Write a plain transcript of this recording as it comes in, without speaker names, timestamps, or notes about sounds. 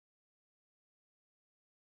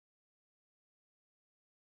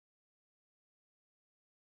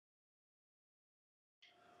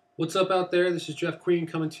What's up out there? This is Jeff Queen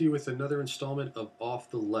coming to you with another installment of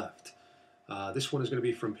Off the Left. This one is going to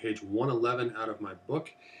be from page 111 out of my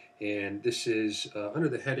book, and this is under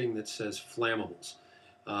the heading that says Flammables.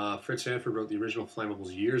 Fred Sanford wrote the original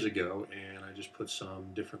Flammables years ago, and I just put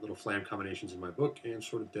some different little flam combinations in my book and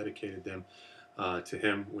sort of dedicated them to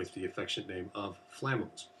him with the affectionate name of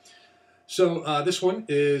Flammables. So this one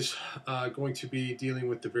is going to be dealing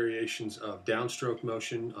with the variations of downstroke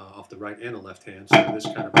motion off the right and the left hand. So this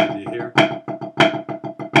kind of idea here.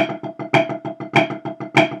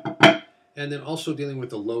 And then also dealing with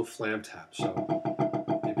the low flam tap. So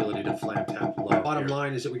the ability to flam tap low. Bottom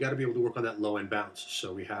line is that we got to be able to work on that low end bounce.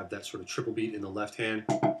 So we have that sort of triple beat in the left hand.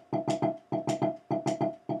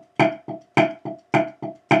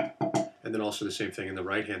 And then also the same thing in the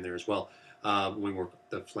right hand there as well. When we work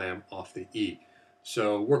the flam off the E.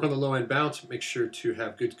 So work on the low end bounce, make sure to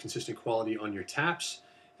have good consistent quality on your taps,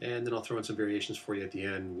 and then I'll throw in some variations for you at the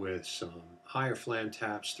end with some higher flam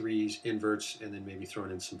taps, threes, inverts, and then maybe throwing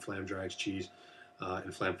in some flam drags, cheese,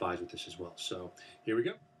 and flam fives with this as well. So here we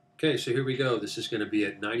go. Okay, so here we go. This is going to be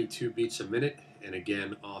at 92 beats a minute, and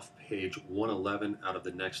again off page 111 out of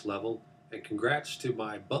the next level. And congrats to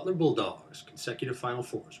my Butler Bulldogs, consecutive Final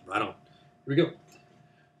Fours. Right on. Here we go.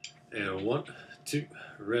 And 1, 2,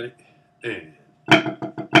 ready, and.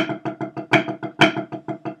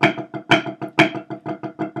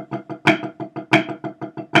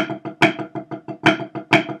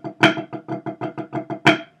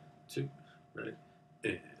 Two, ready,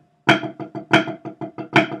 and.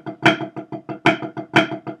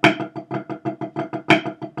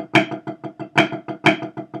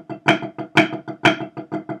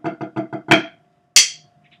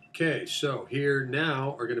 Okay, so here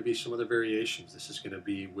now are going to be some other variations. This is going to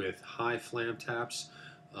be with high flam taps,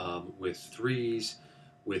 with threes,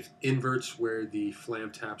 with inverts where the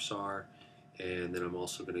flam taps are, and then I'm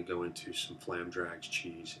also going to go into some flam drags,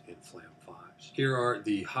 cheese, and flam fives. Here are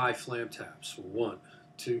the high flam taps. 1,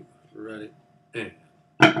 2, ready, and.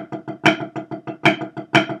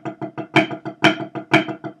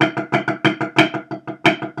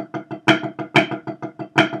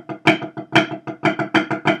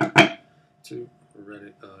 Two,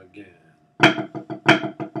 ready, again.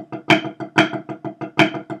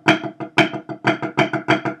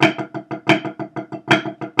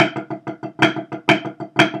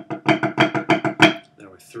 Now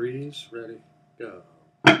we're threes, ready, go.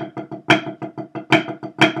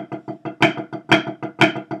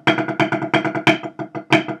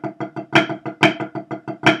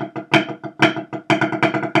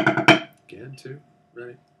 Again, 2,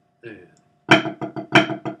 ready, and.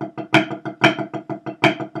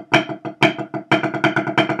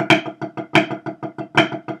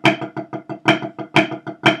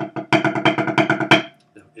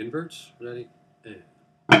 Inverts, ready, and.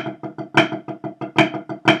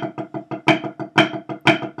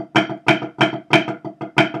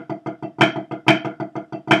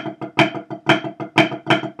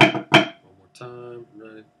 One more time,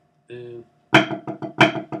 ready, and.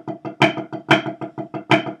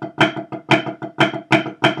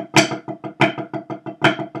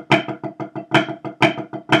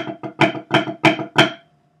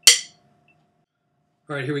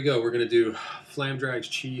 All right, here we go. We're going to do flam drags,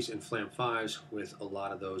 cheese, and flam fives with a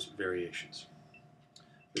lot of those variations.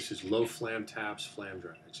 This is low flam taps, flam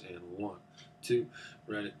drags, and 1, 2,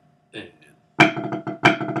 ready, and.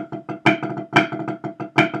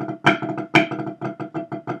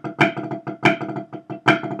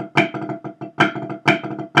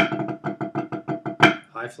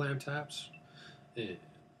 High flam taps, and.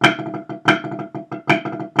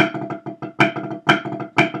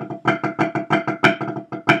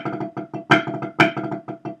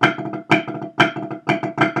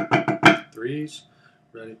 Threes,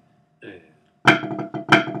 ready, and.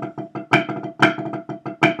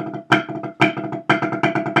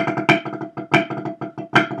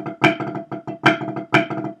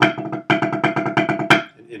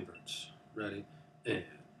 And inverts, ready, and.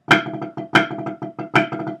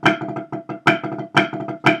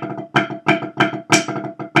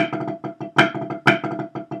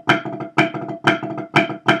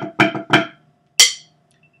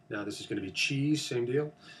 Now this is going to be cheese, same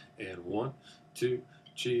deal, and 1, 2,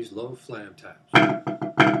 cheese, low flam taps.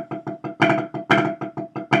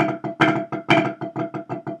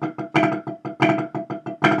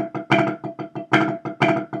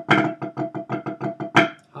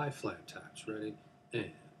 High flam taps, ready,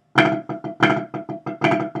 and.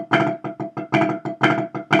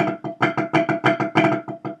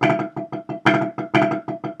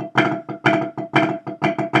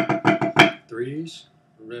 Threes,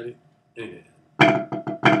 ready, and.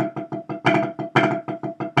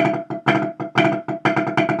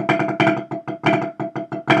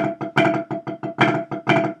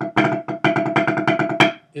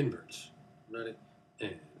 inverts. Ready?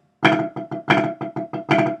 And.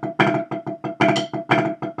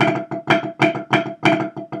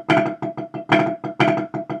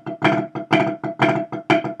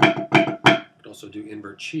 Could also do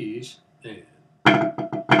invert cheese and.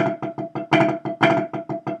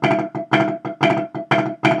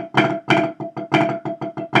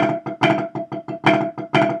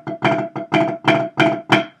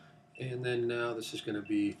 And then now this is going to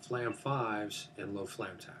be flam fives and low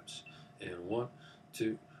flam taps. And 1,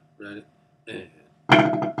 2, ready, and.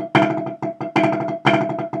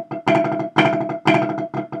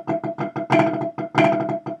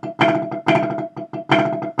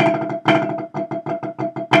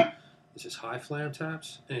 This is high flam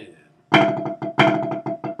taps and.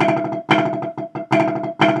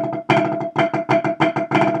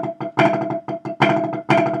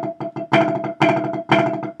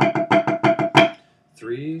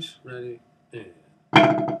 Threes, ready, and.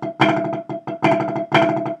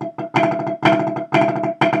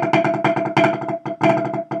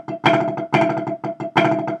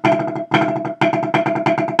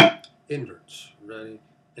 Inverts, ready,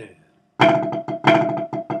 and.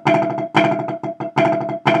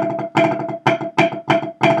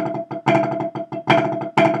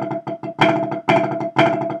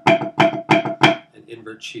 And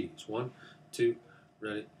invert cheese. 1, 2,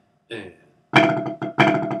 ready, and.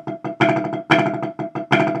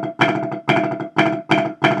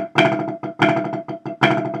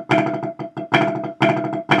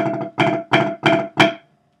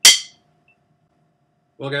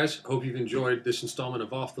 Well, guys, hope you've enjoyed this installment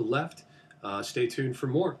of Off the Left. Stay tuned for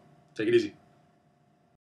more. Take it easy.